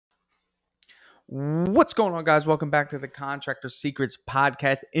What's going on, guys? Welcome back to the Contractor Secrets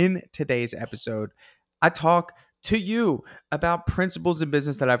Podcast. In today's episode, I talk to you about principles in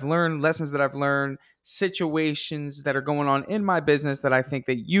business that I've learned, lessons that I've learned, situations that are going on in my business that I think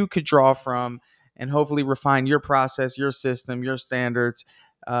that you could draw from and hopefully refine your process, your system, your standards.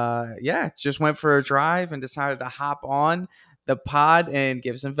 Just went for a drive and decided to hop on the pod and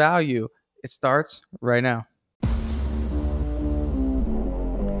give some value. It starts right now.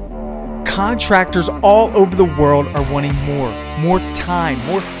 Contractors all over the world are wanting more time,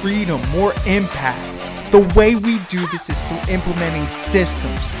 more freedom, more impact. The way we do this is through implementing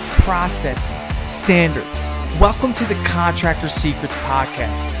systems, processes, standards. Welcome to the Contractor Secrets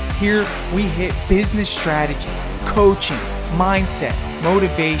Podcast. Here we hit business strategy, coaching, mindset,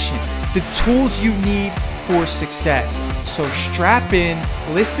 motivation, the tools you need for success. So strap in,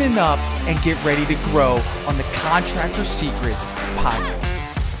 listen up, and get ready to grow on the Contractor Secrets Podcast.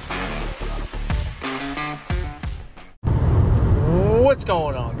 What's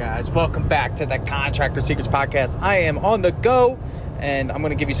going on, guys? Welcome back to the Contractor Secrets Podcast. I am on the go, and I'm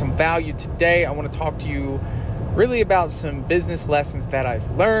going to give you some value today. I want to talk to you really about some business lessons that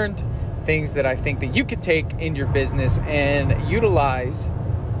I've learned, things that I think that you could take in your business and utilize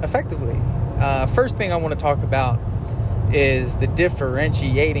effectively. First thing I want to talk about is the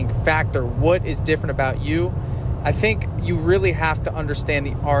differentiating factor. What is different about you? I think you really have to understand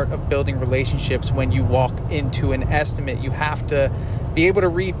the art of building relationships when you walk into an estimate. You have to be able to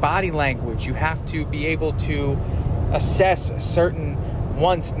read body language. You have to be able to assess certain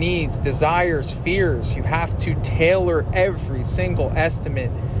wants, needs, desires, fears. You have to tailor every single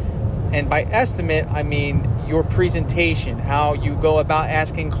estimate. And by estimate, I mean your presentation, how you go about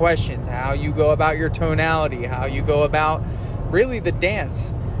asking questions, how you go about your tonality, how you go about really the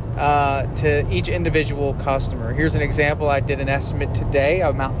dance to each individual customer. Here's an example. I did an estimate today.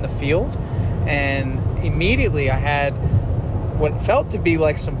 I'm out in the field, and immediately I had what felt to be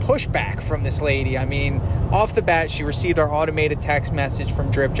like some pushback from this lady. I mean, off the bat, she received our automated text message from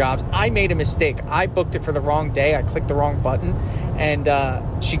Drip Jobs. I made a mistake. I booked it for the wrong day. I clicked the wrong button,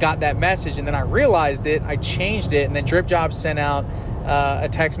 and she got that message, and then I realized it. I changed it, and then Drip Jobs sent out a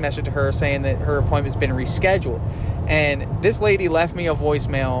text message to her saying that her appointment's been rescheduled. And this lady left me a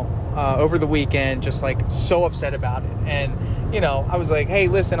voicemail over the weekend, just like so upset about it. And, you know, I was like, hey,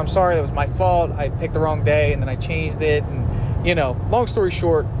 listen, I'm sorry. That was my fault. I picked the wrong day, and then I changed it. And, you know, long story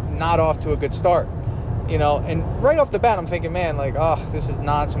short, not off to a good start, you know. And right off the bat, I'm thinking, man, like, oh, this is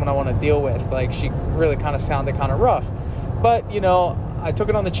not someone I want to deal with. Like, she really kind of sounded kind of rough. But, you know, I took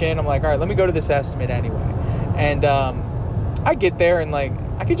it on the chin. I'm like, all right, let me go to this estimate anyway. And I get there, and, like,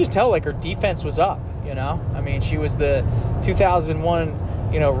 I could just tell, like, her defense was up. You know, I mean, she was the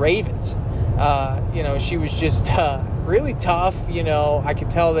 2001, Ravens. She was just really tough. You know, I could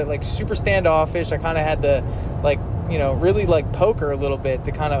tell that, like, super standoffish. I kind of had to, like, really like poke her a little bit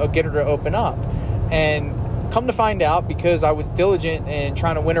to kind of get her to open up. And come to find out, because I was diligent in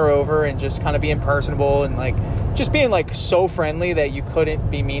trying to win her over and just kind of being personable and like just being like so friendly that you couldn't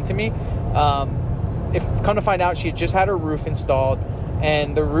be mean to me. Come to find out, she had just had her roof installed.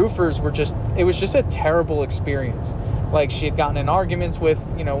 And the roofers it was just a terrible experience. Like, she had gotten in arguments with,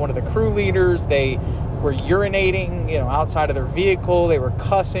 one of the crew leaders. They were urinating, outside of their vehicle. They were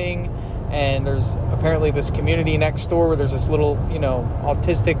cussing. And there's apparently this community next door where there's this little,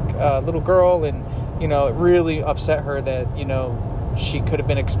 autistic little girl. And, it really upset her that, she could have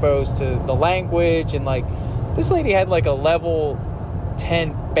been exposed to the language. And, like, this lady had, like, a level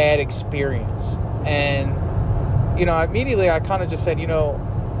 10 bad experience. And immediately I kind of just said,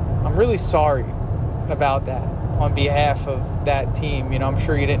 I'm really sorry about that on behalf of that team. I'm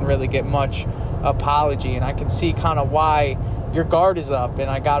sure you didn't really get much apology, and I can see kind of why your guard is up. And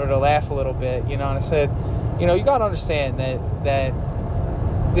I got her to laugh a little bit, and I said, you got to understand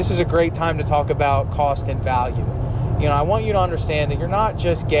that this is a great time to talk about cost and value. I want you to understand that you're not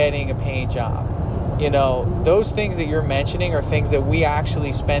just getting a paying job. Those things that you're mentioning are things that we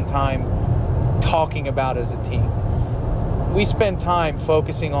actually spend time talking about as a team. We spend time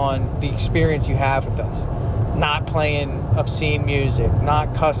focusing on the experience you have with us, not playing obscene music,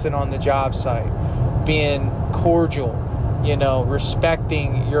 not cussing on the job site, being cordial,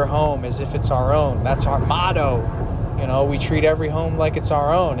 respecting your home as if it's our own. That's our motto. We treat every home like it's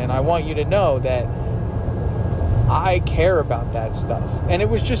our own. And I want you to know that I care about that stuff. And I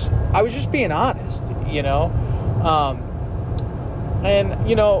was just being honest, And,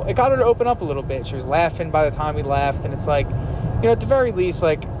 it got her to open up a little bit. She was laughing by the time we left. And it's like, at the very least,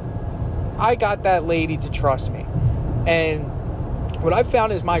 like, I got that lady to trust me. And what I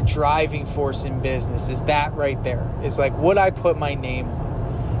found is my driving force in business is that right there. It's like what I put my name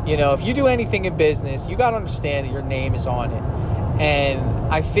on. You know, if you do anything in business, you got to understand that your name is on it. And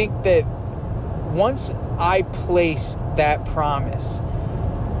I think that once I place that promise,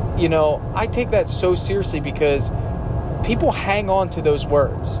 you know, I take that so seriously because people hang on to those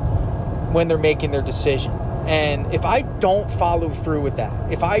words when they're making their decision. And if I don't follow through with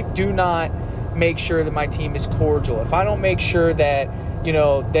that, if I do not make sure that my team is cordial, if I don't make sure that, you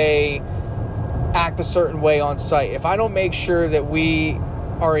know, they act a certain way on site, if I don't make sure that we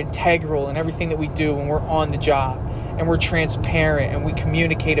are integral in everything that we do when we're on the job, and we're transparent and we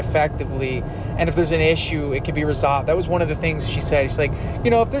communicate effectively, and if there's an issue, it can be resolved. That was one of the things she said. She's like,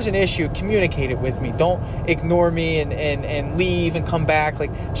 you know, if there's an issue, communicate it with me. Don't ignore me and leave and come back. Like,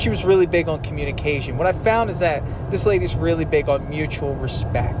 she was really big on communication. What I found is that this lady's really big on mutual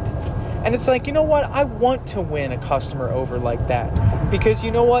respect. And it's like, you know what? I want to win a customer over like that. Because you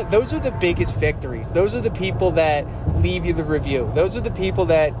know what? Those are the biggest victories. Those are the people that leave you the review. Those are the people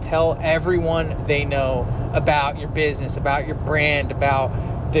that tell everyone they know about your business, about your brand, about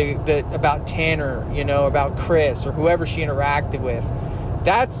about Tanner, you know, about Chris or whoever she interacted with.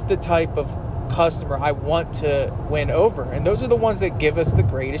 That's the type of customer I want to win over. And those are the ones that give us the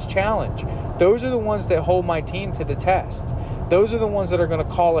greatest challenge. Those are the ones that hold my team to the test. Those are the ones that are going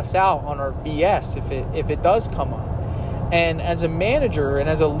to call us out on our BS if it does come up. And as a manager and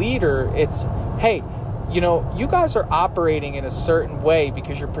as a leader, it's, hey, you know, you guys are operating in a certain way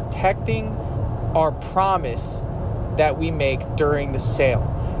because you're protecting our promise that we make during the sale.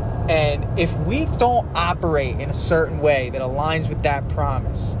 And if we don't operate in a certain way that aligns with that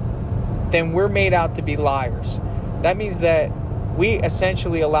promise, then we're made out to be liars. That means that we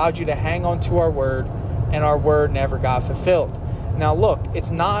essentially allowed you to hang on to our word, and our word never got fulfilled. Now, look,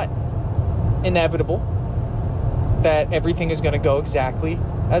 it's not inevitable that everything is going to go exactly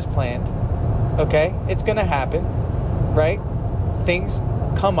as planned. Okay? It's going to happen, right? Things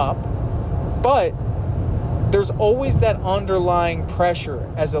come up. But there's always that underlying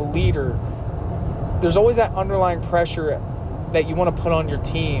pressure as a leader. There's always that underlying pressure that you want to put on your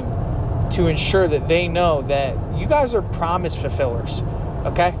team to ensure that they know that you guys are promise fulfillers.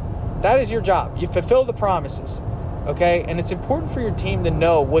 Okay? That is your job. You fulfill the promises. Okay? And it's important for your team to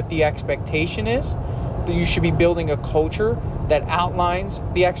know what the expectation is. That you should be building a culture that outlines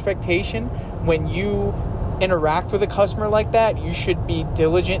the expectation. When you interact with a customer like that, you should be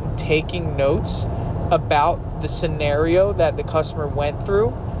diligent in taking notes about the scenario that the customer went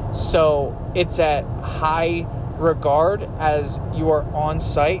through, so it's at high regard as you are on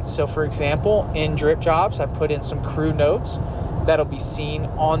site. So for example, in Drip Jobs, I put in some crew notes that'll be seen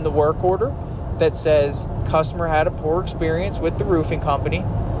on the work order that says customer had a poor experience with the roofing company.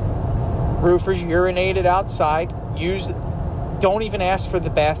 Roofers urinated outside. Don't even ask for the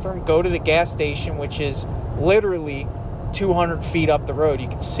bathroom. Go to the gas station, which is literally 200 feet up the road. You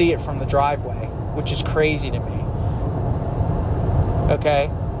can see it from the driveway, which is crazy to me. Okay?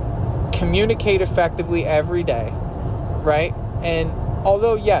 Communicate effectively every day, right? And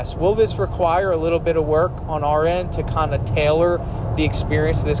although, yes, will this require a little bit of work on our end to kind of tailor the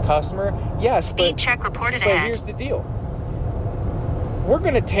experience to this customer? Yes. Speed check reported but ahead. Here's the deal. We're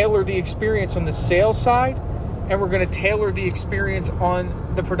going to tailor the experience on the sales side, and we're going to tailor the experience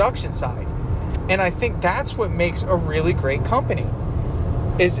on the production side. And I think that's what makes a really great company,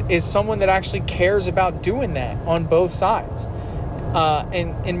 is someone that actually cares about doing that on both sides.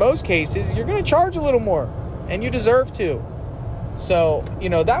 And in most cases, you're going to charge a little more, and you deserve to. So, you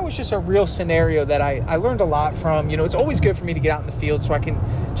know, that was just a real scenario that I learned a lot from. You know, it's always good for me to get out in the field so I can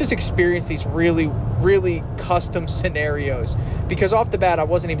just experience these really, really custom scenarios. Because off the bat, I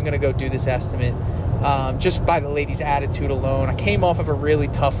wasn't even going to go do this estimate. Just by the lady's attitude alone. I came off of a really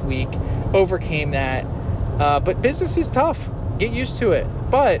tough week, overcame that. But business is tough. Get used to it.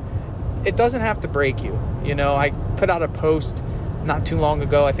 But it doesn't have to break you. You know, I put out a post not too long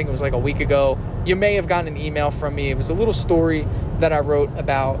ago. I think it was like a week ago. You may have gotten an email from me. It was a little story that I wrote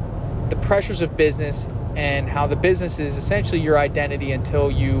about the pressures of business and how the business is essentially your identity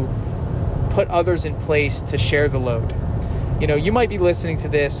until you put others in place to share the load. You know, you might be listening to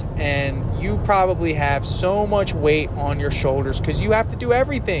this and you probably have so much weight on your shoulders because you have to do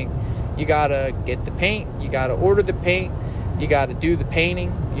everything. You got to get the paint. You got to order the paint. You got to do the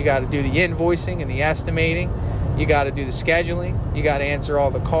painting. You got to do the invoicing and the estimating. You got to do the scheduling. You got to answer all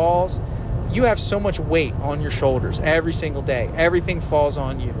the calls. You have so much weight on your shoulders every single day. Everything falls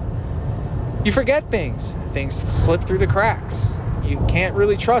on you. You forget things. Things slip through the cracks. You can't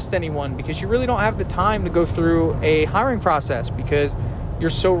really trust anyone because you really don't have the time to go through a hiring process because you're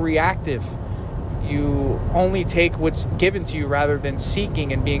so reactive. You only take what's given to you rather than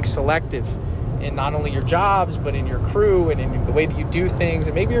seeking and being selective in not only your jobs, but in your crew and in the way that you do things.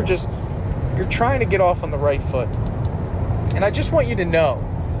 And maybe you're trying to get off on the right foot. And I just want you to know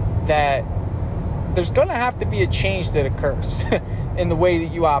that there's going to have to be a change that occurs in the way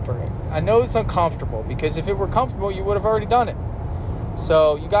that you operate. I know it's uncomfortable, because if it were comfortable, you would have already done it.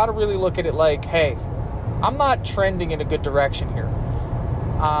 So you got to really look at it like, hey, I'm not trending in a good direction here.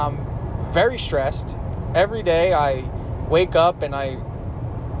 I'm very stressed. Every day I wake up and I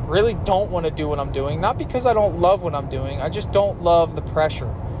really don't want to do what I'm doing. Not because I don't love what I'm doing. I just don't love the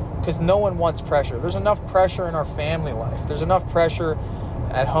pressure, because no one wants pressure. There's enough pressure in our family life. There's enough pressure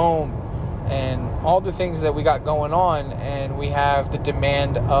at home and all the things that we got going on. And we have the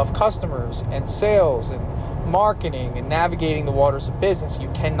demand of customers and sales and marketing and navigating the waters of business. You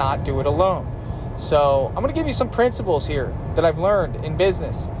cannot do it alone. So I'm going to give you some principles here that I've learned in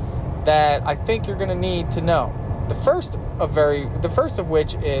business that I think you're going to need to know. The first of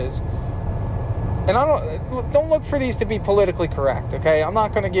which is, and don't look for these to be politically correct, okay? I'm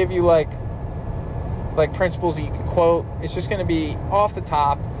not going to give you like principles that you can quote. It's just going to be off the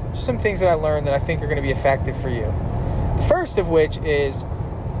top, just some things that I learned that I think are going to be effective for you. The first of which is,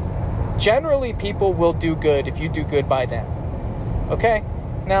 generally people will do good if you do good by them, okay?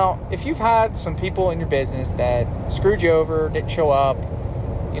 Now, if you've had some people in your business that screwed you over, didn't show up,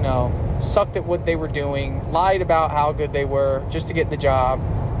 sucked at what they were doing, lied about how good they were just to get the job,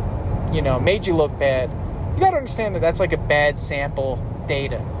 made you look bad, you got to understand that that's like a bad sample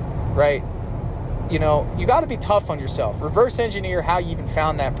data, right? You got to be tough on yourself. Reverse engineer how you even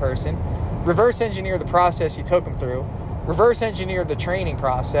found that person. Reverse engineer the process you took them through. Reverse engineer the training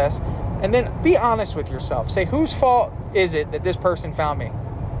process. And then be honest with yourself. Say, whose fault is it that this person found me?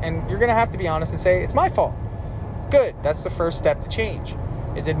 And you're going to have to be honest and say, it's my fault. Good. That's the first step to change,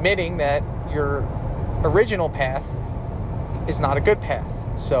 is admitting that your original path is not a good path.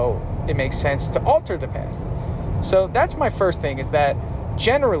 So it makes sense to alter the path. So that's my first thing, is that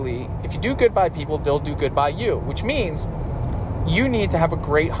generally, if you do good by people, they'll do good by you, which means you need to have a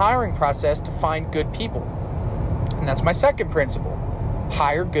great hiring process to find good people. And that's my second principle.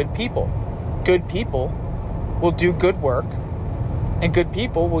 Hire good people. Good people will do good work, and good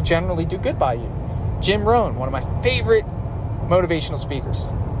people will generally do good by you. Jim Rohn, one of my favorite motivational speakers.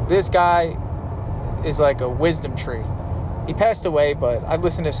 This guy is like a wisdom tree. He passed away, but I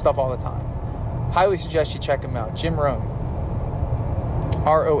listen to his stuff all the time. Highly suggest you check him out. Jim Rohn.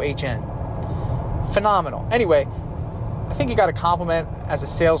 R-O-H-N. Phenomenal. Anyway, I think he got a compliment as a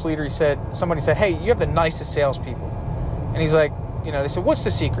sales leader. Somebody said, hey, you have the nicest salespeople. And he's like, they said, what's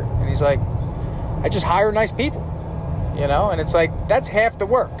the secret? And he's like, I just hire nice people, and it's like, that's half the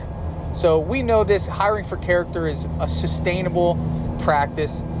work. So we know this hiring for character is a sustainable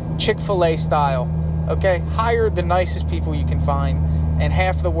practice, Chick-fil-A style, okay? Hire the nicest people you can find, and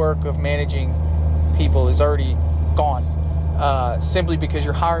half the work of managing people is already gone. Simply because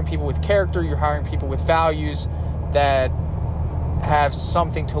you're hiring people with character, you're hiring people with values that have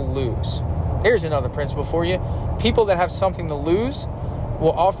something to lose. Here's another principle for you. People that have something to lose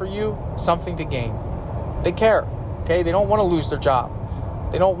will offer you something to gain. They care, okay? They don't want to lose their job.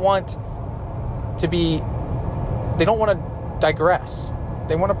 They don't want to digress.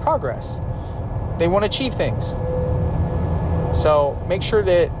 They want to progress. They want to achieve things. So make sure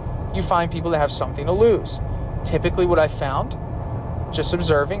that you find people that have something to lose. Typically what I found, just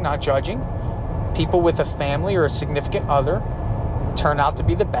observing, not judging, people with a family or a significant other turn out to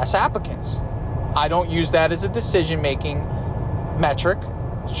be the best applicants. I don't use that as a decision-making metric.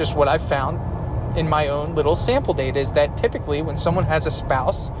 It's just what I've found in my own little sample data, is that typically when someone has a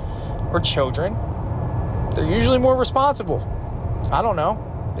spouse or children, they're usually more responsible. I don't know.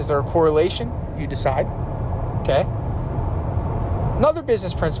 Is there a correlation? You decide. Okay. Another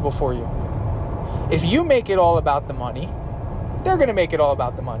business principle for you. If you make it all about the money, they're going to make it all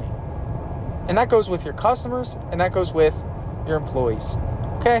about the money. And that goes with your customers, and that goes with your employees.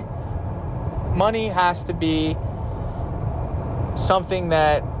 Okay? Money has to be something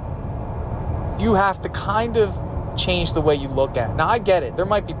that you have to kind of change the way you look at. Now, I get it. There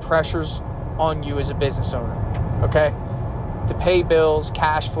might be pressures on you as a business owner, okay? To pay bills,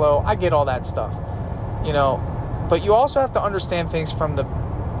 cash flow. I get all that stuff, But you also have to understand things from the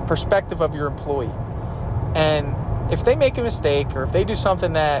perspective of your employee. And if they make a mistake, or if they do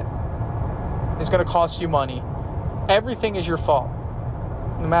something that is going to cost you money, everything is your fault.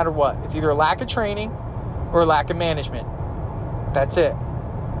 No matter what. It's either a lack of training or a lack of management. That's it.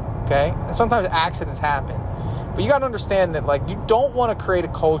 Okay? And sometimes accidents happen. But you got to understand that, you don't want to create a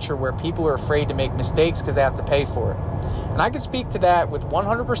culture where people are afraid to make mistakes because they have to pay for it. And I can speak to that with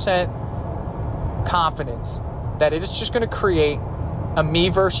 100% confidence that it is just going to create a me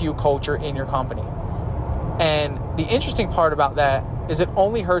versus you culture in your company. And the interesting part about that is it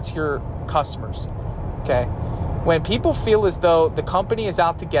only hurts your customers, okay? When people feel as though the company is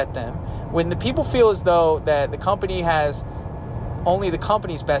out to get them, when the people feel as though that the company has only the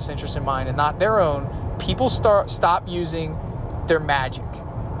company's best interest in mind and not their own, people stop using their magic.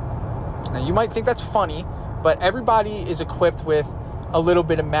 Now, you might think that's funny, but everybody is equipped with a little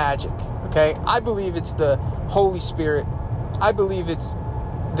bit of magic, okay? I believe it's the Holy Spirit. I believe it's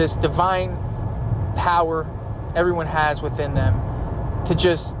this divine power everyone has within them to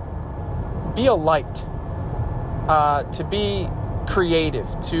just be a light, to be creative,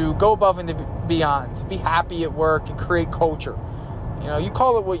 to go above and beyond, to be happy at work and create culture. You know, you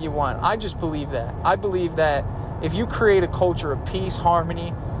call it what you want. I just believe that. I believe that if you create a culture of peace,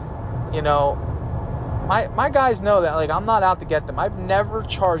 harmony, you know, my guys know that, like, I'm not out to get them. I've never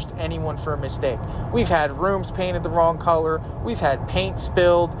charged anyone for a mistake. We've had rooms painted the wrong color. We've had paint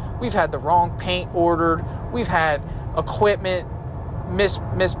spilled. We've had the wrong paint ordered. We've had equipment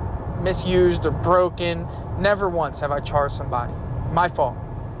misused or broken. Never once have I charged somebody. My fault.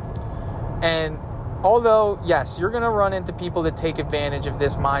 And although, yes, you're going to run into people that take advantage of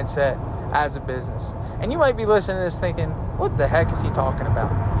this mindset as a business. And you might be listening to this thinking, what the heck is he talking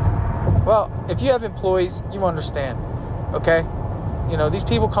about? Well, if you have employees, you understand, okay? You know, these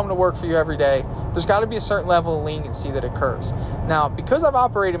people come to work for you every day. There's got to be a certain level of leniency that occurs. Now, because I've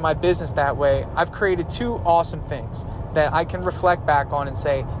operated my business that way, I've created two awesome things that I can reflect back on and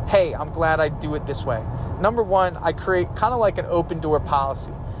say, hey, I'm glad I do it this way. Number one, I create kind of like an open door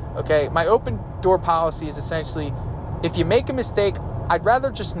policy, okay? My open door policy is essentially, if you make a mistake, I'd rather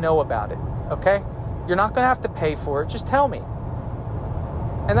just know about it, okay? You're not going to have to pay for it. Just tell me.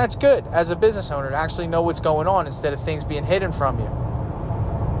 And that's good as a business owner to actually know what's going on instead of things being hidden from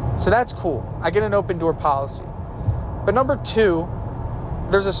you. So that's cool. I get an open door policy. But number two,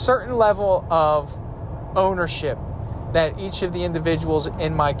 there's a certain level of ownership that each of the individuals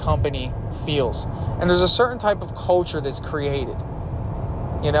in my company feels. And there's a certain type of culture that's created.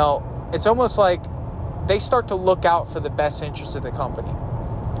 You know, it's almost like they start to look out for the best interests of the company.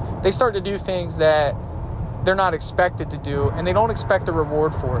 They start to do things that they're not expected to do, and they don't expect a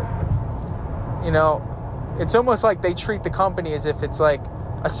reward for it. You know, it's almost like they treat the company as if it's like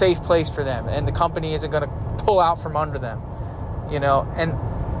a safe place for them, and the company isn't going to pull out from under them, you know, and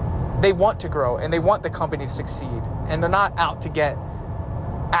they want to grow, and they want the company to succeed, and they're not out to get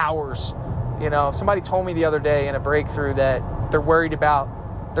hours. You know, somebody told me the other day in a breakthrough that they're worried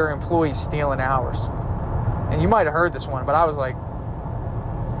about their employees stealing hours. And you might have heard this one, but I was like,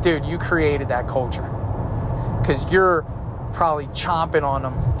 dude, you created that culture. Because you're probably chomping on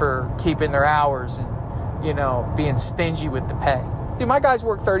them for keeping their hours and, you know, being stingy with the pay. Dude, my guys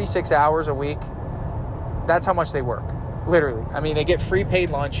work 36 hours a week. That's how much they work. Literally. I mean, they get free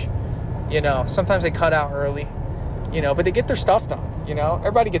paid lunch. You know, sometimes they cut out early. You know, but they get their stuff done. You know,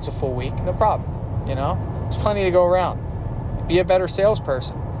 everybody gets a full week. No problem. You know, there's plenty to go around. Be a better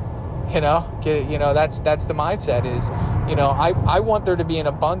salesperson. You know, that's the mindset is, you know, I want there to be an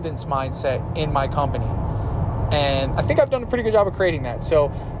abundance mindset in my company. And I think I've done a pretty good job of creating that. So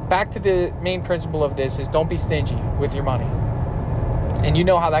back to the main principle of this is don't be stingy with your money. And you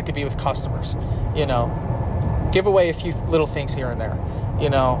know how that could be with customers. You know, give away a few little things here and there. You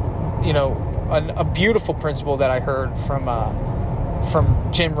know, a beautiful principle that I heard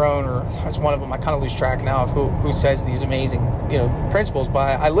from Jim Rohn, or as one of them, I kind of lose track now of who says these amazing, you know, principles, but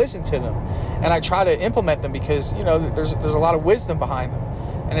I listen to them and I try to implement them because, you know, there's a lot of wisdom behind them.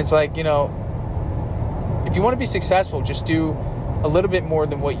 And it's like, you know, if you want to be successful, just do a little bit more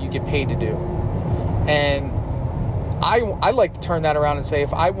than what you get paid to do. And I like to turn that around and say,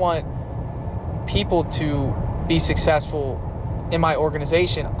 if I want people to be successful in my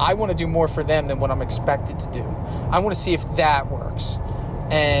organization, I want to do more for them than what I'm expected to do. I want to see if that works.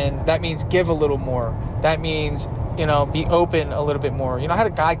 And that means give a little more. That means, you know, be open a little bit more. You know, I had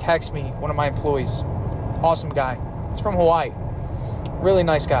a guy text me, one of my employees, awesome guy. He's from Hawaii. Really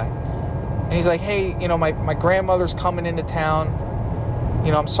nice guy. And he's like, hey, you know, my grandmother's coming into town.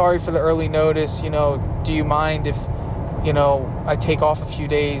 You know, I'm sorry for the early notice. You know, do you mind if, you know, I take off a few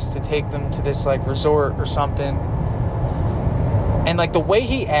days to take them to this, like, resort or something? And, like, the way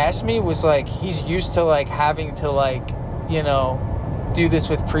he asked me was, like, he's used to, like, having to, like, you know, do this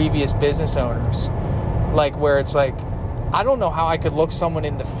with previous business owners. Like, where it's like, I don't know how I could look someone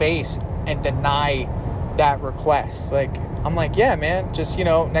in the face and deny that request. Like, I'm like, yeah, man, just, you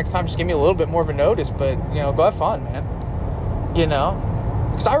know, next time just give me a little bit more of a notice, but, you know, go have fun, man. You know?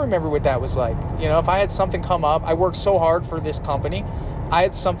 Because I remember what that was like. You know, if I had something come up, I worked so hard for this company. I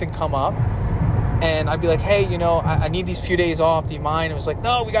had something come up And I'd be like, hey, I need these few days off. Do you mind? It was like,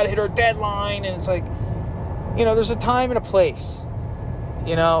 no, we got to hit our deadline. And it's like, there's a time and a place.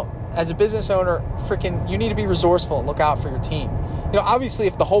 As a business owner, you need to be resourceful and look out for your team. Obviously,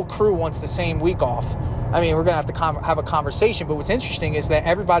 if the whole crew wants the same week off, we're going to have to have a conversation. But what's interesting is that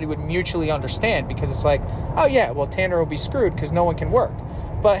everybody would mutually understand, because it's like, oh, yeah, well, Tanner will be screwed because no one can work.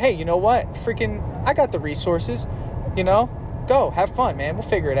 But, hey, you know what? I got the resources, Go, have fun, man. We'll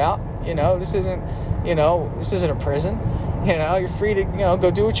figure it out. This isn't a prison. You're free to,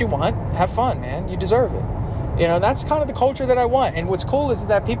 go do what you want. Have fun, man. You deserve it. That's kind of the culture that I want. And what's cool is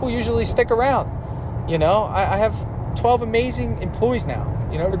that people usually stick around. I have 12 amazing employees now.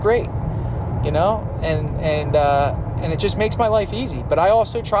 They're great. And it just makes my life easy. But I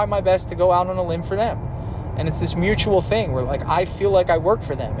also try my best to go out on a limb for them. And it's this mutual thing where, like, I feel like I work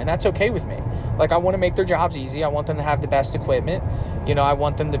for them, and that's okay with me. Like, I want to make their jobs easy. I want them to have the best equipment. I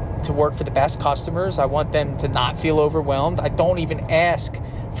want them to work for the best customers. I want them to not feel overwhelmed. I don't even ask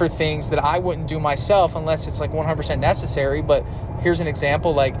for things that I wouldn't do myself unless it's like 100% necessary. But here's an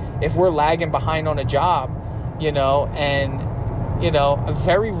example. Like, if we're lagging behind on a job,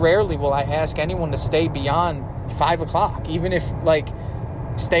 very rarely will I ask anyone to stay beyond 5 o'clock, even if, like,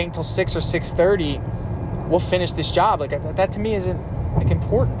 staying till 6 or 6:30, we'll finish this job. Like, that to me isn't, like,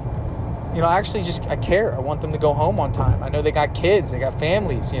 important. I care. I want them to go home on time. I know they got kids, they got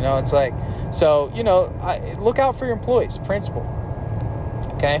families, it's like, so, look out for your employees, principle.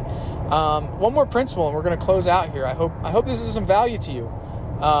 Okay. One more principle, and we're going to close out here. I hope this is some value to you.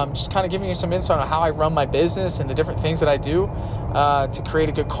 Just kind of giving you some insight on how I run my business and the different things that I do, to create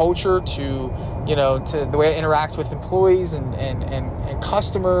a good culture, to the way I interact with employees and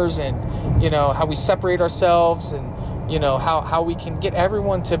customers, and, how we separate ourselves, and, how we can get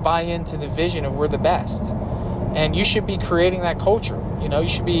everyone to buy into the vision of we're the best. And you should be creating that culture. You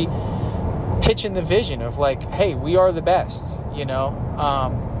should be pitching the vision of, like, hey, we are the best.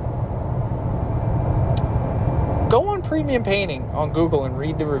 Go on Premium Painting on Google and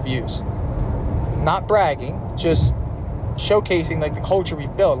read the reviews. Not bragging, just showcasing, like, the culture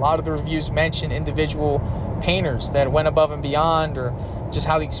we've built. A lot of the reviews mention individual painters that went above and beyond, or just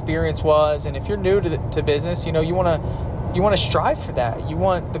how the experience was. And if you're new to business, you want to strive for that. You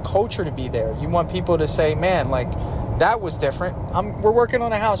want the culture to be there. You want people to say, man, like, that was different. We're working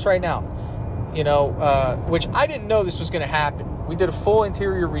on a house right now, which I didn't know this was going to happen. We did a full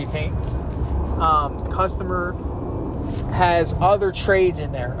interior repaint. Customer has other trades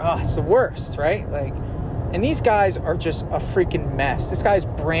in there. Oh, it's the worst, right? Like, and these guys are just a freaking mess. This guy's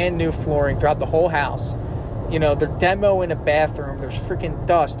brand new flooring throughout the whole house. They're demoing a bathroom. There's freaking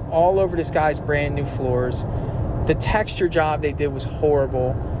dust all over this guy's brand new floors. The texture job they did was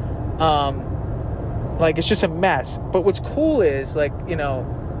horrible. Like, it's just a mess. But what's cool is, like,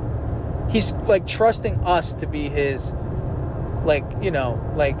 he's, like, trusting us to be his, like,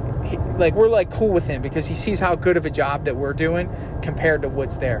 we're, like, cool with him because he sees how good of a job that we're doing compared to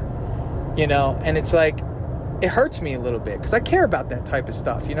what's there, and it's like, it hurts me a little bit because I care about that type of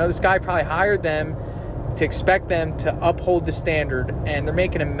stuff. This guy probably hired them to expect them to uphold the standard, and they're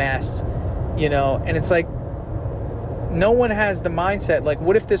making a mess, and it's like, no one has the mindset, like,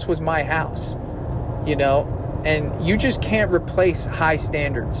 what if this was my house, and you just can't replace high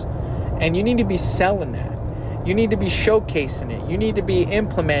standards, and you need to be selling that. You need to be showcasing it. You need to be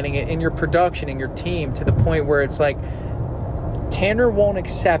implementing it in your production, in your team, to the point where it's like, Tanner won't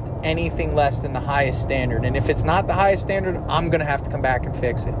accept anything less than the highest standard. And if it's not the highest standard, I'm going to have to come back and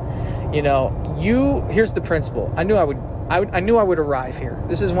fix it. Here's the principle. I knew I would arrive here.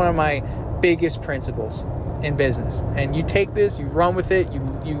 This is one of my biggest principles in business. And you take this, you run with it, you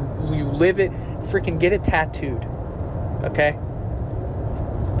live it, freaking get it tattooed. Okay?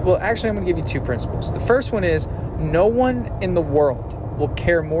 Well, actually, I'm going to give you two principles. The first one is, no one in the world will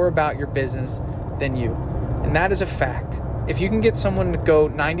care more about your business than you. And that is a fact. If you can get someone to go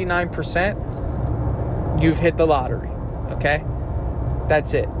 99%, you've hit the lottery. Okay?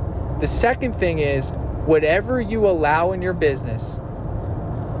 That's it. The second thing is, whatever you allow in your business,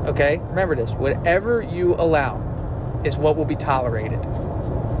 okay? Remember this. Whatever you allow is what will be tolerated.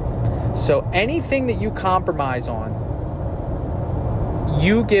 So anything that you compromise on,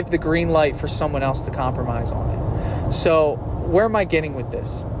 you give the green light for someone else to compromise on it. So where am I getting with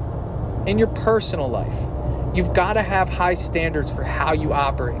this? In your personal life, you've got to have high standards for how you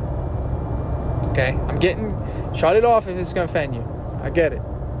operate. Okay? Shut it off if it's going to offend you. I get it.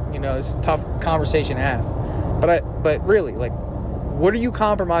 It's a tough conversation to have. But really, like, what are you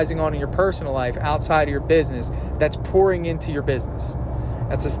compromising on in your personal life outside of your business that's pouring into your business?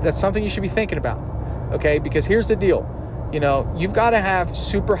 That's something you should be thinking about. Okay? Because here's the deal. You've got to have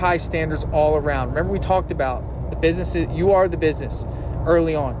super high standards all around. Remember, we talked about the business, you are the business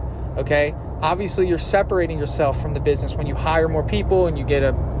early on, okay? Obviously, you're separating yourself from the business when you hire more people and you get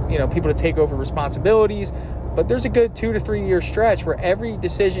people to take over responsibilities. But there's a good 2 to 3 year stretch where every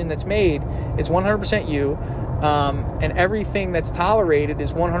decision that's made is 100% you, and everything that's tolerated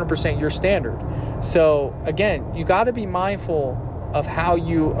is 100% your standard. So again, you got to be mindful of how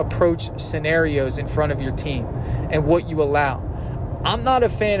you approach scenarios in front of your team and what you allow. I'm not a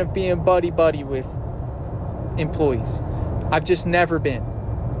fan of being buddy-buddy with employees. I've just never been.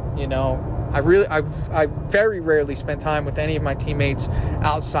 I very rarely spend time with any of my teammates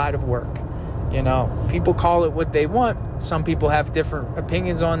outside of work. People call it what they want. Some people have different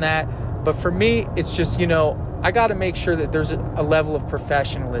opinions on that. But for me, it's just, I got to make sure that there's a level of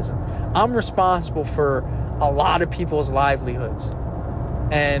professionalism. I'm responsible for a lot of people's livelihoods.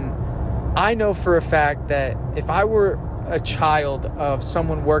 And I know for a fact that if I were a child of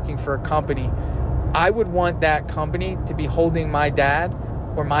someone working for a company, I would want that company to be holding my dad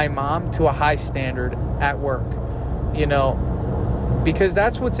or my mom to a high standard at work, because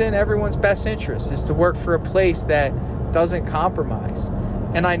that's what's in everyone's best interest, is to work for a place that doesn't compromise.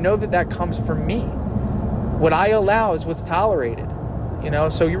 And I know that comes from me. What I allow is what's tolerated,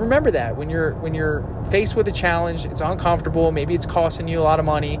 so you remember that when you're faced with a challenge, it's uncomfortable, maybe it's costing you a lot of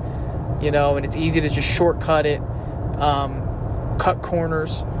money, and it's easy to just shortcut it, cut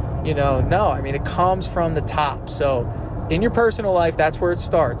corners, no, it comes from the top. So in your personal life, that's where it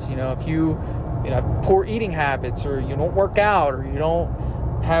starts. If you have poor eating habits, or you don't work out, or you don't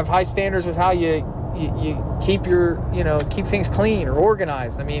have high standards with how you keep keep things clean or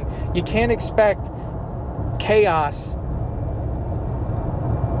organized. You can't expect chaos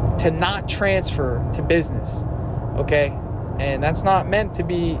to not transfer to business, okay? And that's not meant to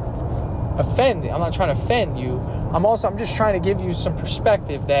be offending. I'm not trying to offend you. I'm just trying to give you some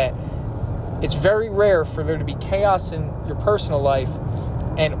perspective that it's very rare for there to be chaos in your personal life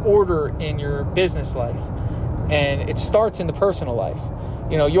and order in your business life. And it starts in the personal life.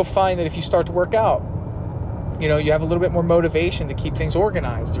 You'll find that if you start to work out, you have a little bit more motivation to keep things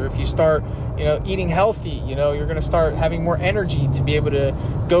organized. Or if you start, eating healthy, you're going to start having more energy to be able to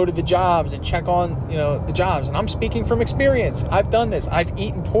go to the jobs and check on, the jobs. And I'm speaking from experience. I've done this. I've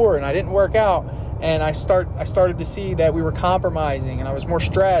eaten poor and I didn't work out. And I started to see that we were compromising, and I was more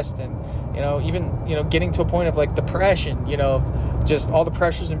stressed, and, even, getting to a point of like depression, of just all the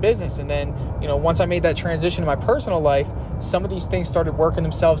pressures in business. And then, once I made that transition in my personal life, some of these things started working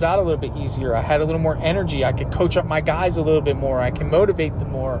themselves out a little bit easier. I had a little more energy. I could coach up my guys a little bit more. I can motivate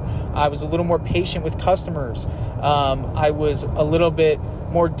them more. I was a little more patient with customers. I was a little bit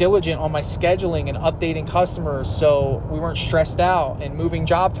more diligent on my scheduling and updating customers, so we weren't stressed out and moving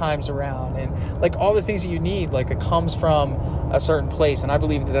job times around, and like all the things that you need, like it comes from a certain place. And I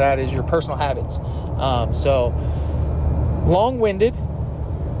believe that is your personal habits. So long-winded,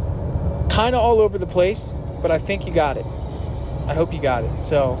 kind of all over the place, but I think you got it. I hope you got it.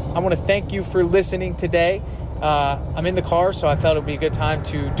 So I want to thank you for listening today. I'm in the car, so I felt it would be a good time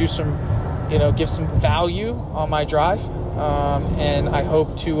to do some, give some value on my drive. And I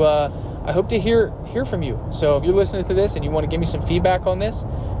hope to hear from you. So if you're listening to this and you want to give me some feedback on this,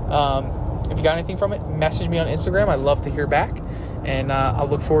 if you got anything from it, message me on Instagram. I'd love to hear back, and I'll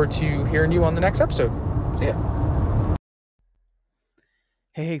look forward to hearing you on the next episode. See ya.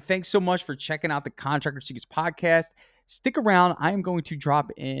 Hey, thanks so much for checking out the Contractor Secrets podcast. Stick around. I am going to drop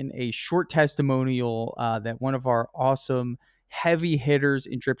in a short testimonial that one of our awesome heavy hitters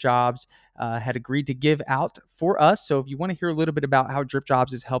in Drip Jobs had agreed to give out for us. So if you want to hear a little bit about how Drip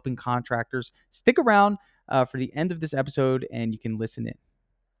Jobs is helping contractors, stick around for the end of this episode and you can listen in.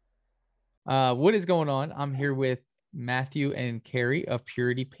 What is going on? I'm here with Matthew and Carrie of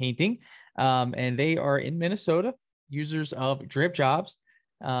Purity Painting, and they are in Minnesota, users of Drip Jobs.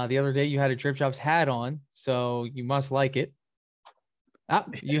 The other day you had a Drip Jobs hat on, so you must like it. Ah,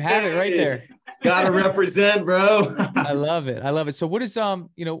 you have it right there. Gotta represent, bro. I love it. I love it. So what is,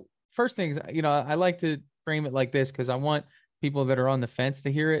 first things, I like to frame it like this because I want people that are on the fence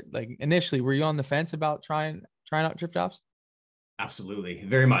to hear it. Like initially, were you on the fence about trying out Drip Jobs? Absolutely.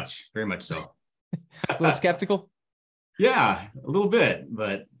 Very much so. A little skeptical? Yeah, a little bit,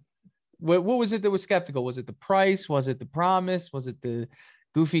 but. What was it that was skeptical? Was it the price? Was it the promise? Was it the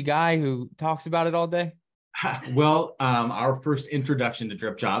goofy guy who talks about it all day? Well, our first introduction to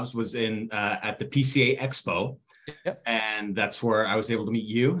Drip Jobs was at the PCA Expo. Yep. And that's where I was able to meet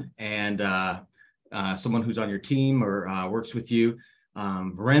you and someone who's on your team or works with you.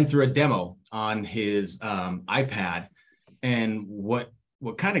 Ran through a demo on his iPad. And what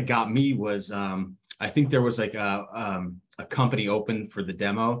kind of got me was I think there was like a company open for the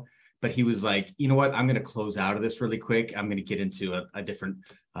demo, but he was like, you know what, I'm going to close out of this really quick. I'm going to get into a different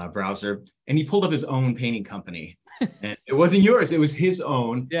browser. And he pulled up his own painting company. And it wasn't yours, it was his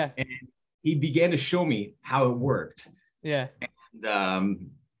own. Yeah. And he began to show me how it worked. Yeah.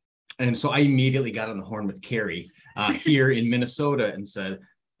 And so I immediately got on the horn with Carrie here in Minnesota and said,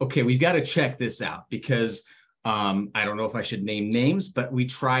 okay, we've got to check this out, because I don't know if I should name names, but we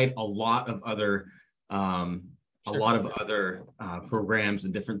tried a lot of other programs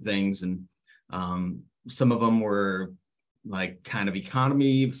and different things. And some of them were like kind of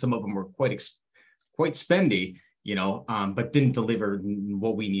economy. Some of them were quite spendy, but didn't deliver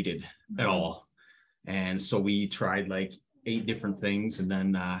what we needed at all. And so we tried like 8 different things, and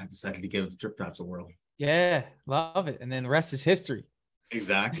then decided to give Drip Jobs a whirl. Yeah, love it. And then the rest is history.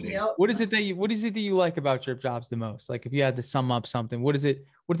 Exactly. Yep. What is it that you like about Drip Jobs the most? Like, if you had to sum up something, what does it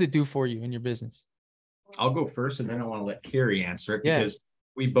do for you in your business? I'll go first, and then I want to let Carrie answer it, Yeah. because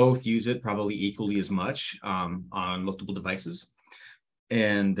we both use it probably equally as much on multiple devices.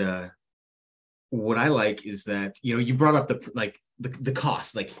 And what I like is that, you brought up the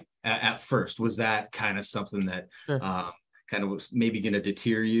cost, like at first, was that kind of something that Sure. kind of was maybe going to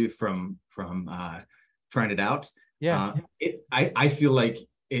deter you from trying it out? Yeah. I feel like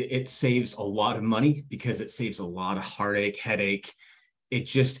it saves a lot of money, because it saves a lot of headache. It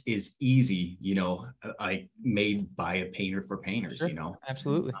just is easy, like made by a painter for painters. Sure.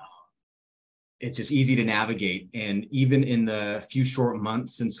 Absolutely. It's just easy to navigate. And even in the few short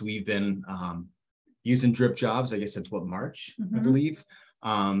months since we've been using Drip Jobs, I guess it's March, I believe,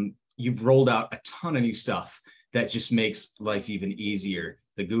 you've rolled out a ton of new stuff that just makes life even easier.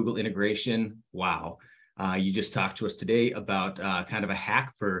 The Google integration, wow. You just talked to us today about kind of a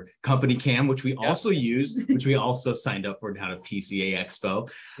hack for Company Cam, which we also use, which we also signed up for down at PCA Expo.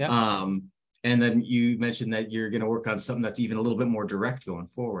 And then you mentioned that you're going to work on something that's even a little bit more direct going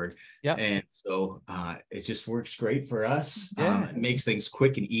forward. Yeah. And so it just works great for us. It makes things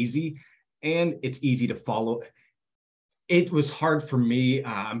quick and easy, and it's easy to follow. It was hard for me.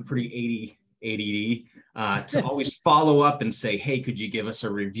 I'm pretty ADD to always follow up and say, hey, could you give us a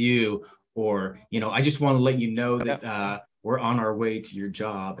review? Or, I just want to let you know that we're on our way to your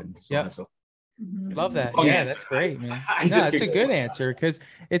job. And so on and so. Love that. Long yeah, answer. that's great, man. That's a good answer, because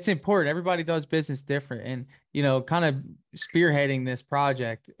it's important. Everybody does business different. And, kind of spearheading this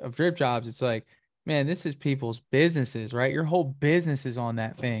project of Drip Jobs, it's like, man, this is people's businesses, right? Your whole business is on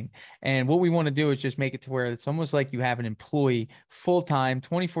that thing. And what we want to do is just make it to where it's almost like you have an employee full-time,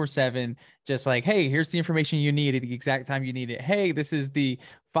 24/7, just like, hey, here's the information you need at the exact time you need it. Hey, this is the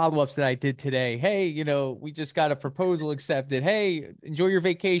follow-ups that I did today. Hey, we just got a proposal accepted. Hey, enjoy your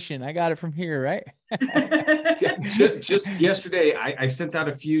vacation. I got it from here, right? just yesterday, I sent out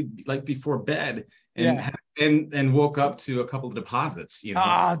a few like before bed, and woke up to a couple of deposits.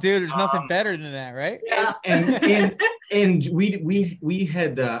 Oh, dude, there's nothing better than that, right? Yeah. And we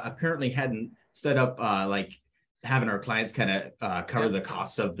had apparently hadn't set up like having our clients kind of cover the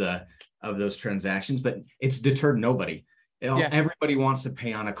costs of those transactions, but it's deterred nobody. Everybody wants to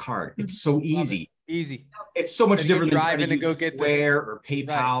pay on a card. It's so easy. Easy. It's so much different than driving trying to go get Square or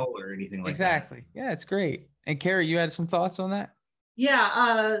PayPal or anything like that. Exactly. Yeah, it's great. And Carrie, you had some thoughts on that?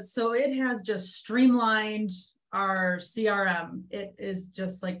 Yeah. So it has just streamlined our CRM. It is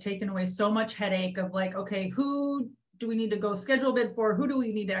just like taken away so much headache of like, okay, who do we need to go schedule a bid for? Who do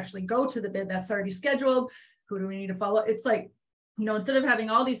we need to actually go to the bid that's already scheduled? Who do we need to follow? It's like, instead of having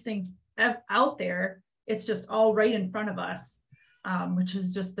all these things out there, it's just all right in front of us, which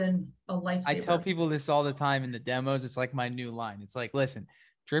has just been a lifesaver. I tell people this all the time in the demos. It's like my new line. It's like, listen,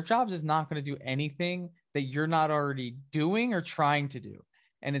 Drip Jobs is not going to do anything that you're not already doing or trying to do.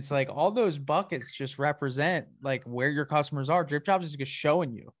 And it's like all those buckets just represent like where your customers are. Drip Jobs is just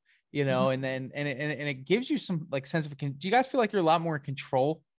showing you, and then it gives you some like sense of, do you guys feel like you're a lot more in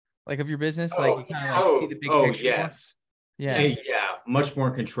control like of your business? Like you kind of see the big picture. Yes. Yeah, much more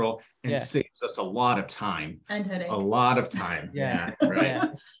in control, and saves us a lot of time and headache. A lot of time. Right.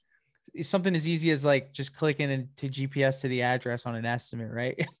 Yeah. Something as easy as like just clicking into GPS to the address on an estimate,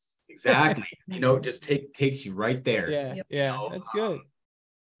 right? Exactly. Just takes you right there. Yeah. That's good.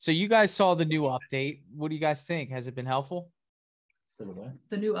 So you guys saw the new update. What do you guys think? Has it been helpful?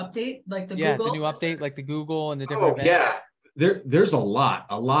 The new update, like the Google? Google? The new update, like the Google and the different events? Yeah. There's a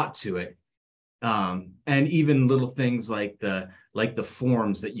lot to it. And even little things like the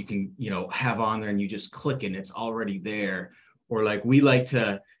forms that you can, have on there and you just click and it's already there. Or like we like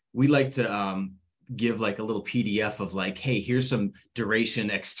to give like a little PDF of like, hey, here's some duration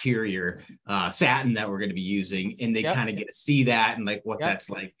exterior satin that we're going to be using, and they kind of get to see that and like what that's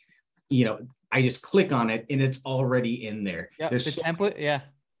like. I just click on it and it's already in there. Yeah, there's the template, yeah,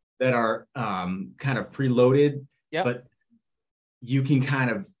 that are kind of preloaded, yeah, but you can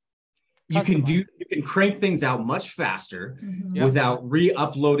you can crank things out much faster without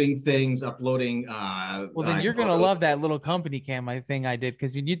re-uploading things, uploading. Well, then you're gonna love that little company cam thing I did,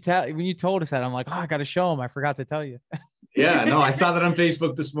 because when you told us that, I'm like, oh, I got to show them. I forgot to tell you. Yeah, no, I saw that on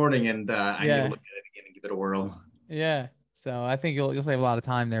Facebook this morning, and I need to look at it again and give it a whirl. Yeah. So I think you'll save a lot of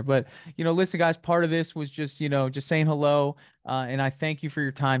time there. But, listen, guys, part of this was just, just saying hello. And I thank you for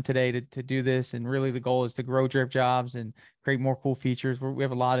your time today to do this. And really the goal is to grow Drip Jobs and create more cool features. We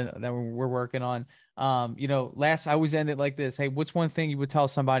have a lot that we're working on. Last, I always end it like this. Hey, what's one thing you would tell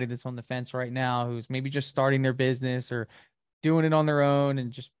somebody that's on the fence right now, who's maybe just starting their business or doing it on their own,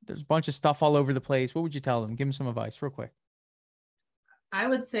 and just there's a bunch of stuff all over the place? What would you tell them? Give them some advice real quick. I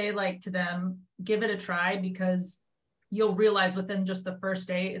would say, like, to them, give it a try, because you'll realize within just the first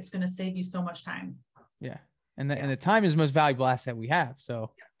day, it's going to save you so much time. Yeah. And the time is the most valuable asset we have.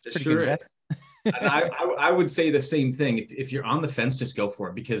 So it's pretty good. And I would say the same thing. If you're on the fence, just go for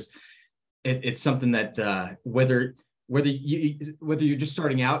it, because it's something that whether you're just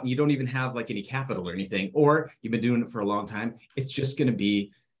starting out and you don't even have like any capital or anything, or you've been doing it for a long time, it's just going to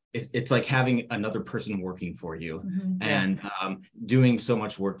be, it's like having another person working for you and doing so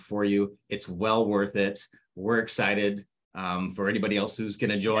much work for you. It's well worth it. We're excited for anybody else who's going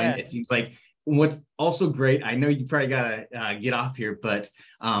to join. It seems like what's also great, I know you probably got to get off here, but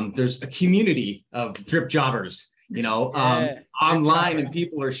there's a community of drip jobbers, online, and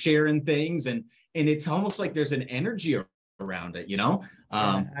people are sharing things, and it's almost like there's an energy around it,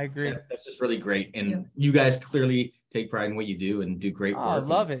 I agree. That's just really great. And you guys clearly take pride in what you do and do great work. I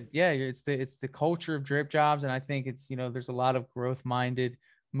love it. Yeah. It's the culture of Drip Jobs. And I think it's, there's a lot of growth minded,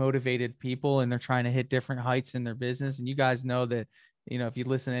 motivated people, and they're trying to hit different heights in their business. And you guys know that, if you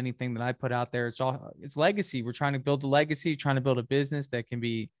listen to anything that I put out there, it's legacy. We're trying to build a legacy, trying to build a business that can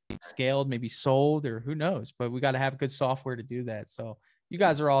be scaled, maybe sold, or who knows, but we got to have good software to do that. So you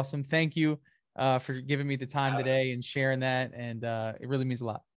guys are awesome. Thank you for giving me the time today and sharing that. And it really means a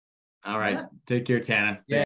lot. All right. Take care, Tana. Yeah.